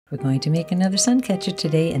We're going to make another sun catcher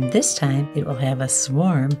today, and this time it will have a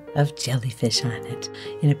swarm of jellyfish on it.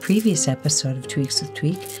 In a previous episode of Tweaks with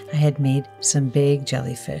Tweak, I had made some big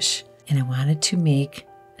jellyfish, and I wanted to make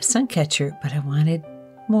a sun catcher, but I wanted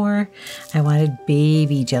more. I wanted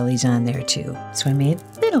baby jellies on there too, so I made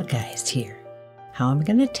little guys here. How am I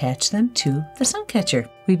going to attach them to the sun catcher?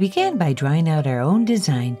 We began by drawing out our own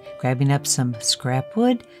design, grabbing up some scrap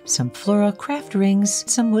wood, some floral craft rings,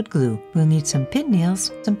 some wood glue. We'll need some pin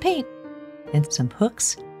nails, some paint, and some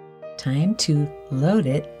hooks. Time to load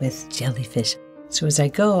it with jellyfish. So as I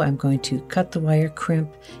go, I'm going to cut the wire,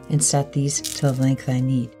 crimp, and set these to the length I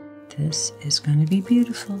need. This is going to be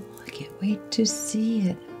beautiful. I can't wait to see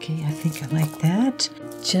it. Okay, I think I like that.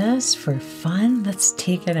 Just for fun, let's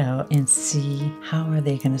take it out and see how are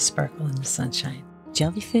they going to sparkle in the sunshine.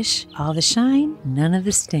 Jellyfish, all the shine, none of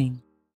the sting.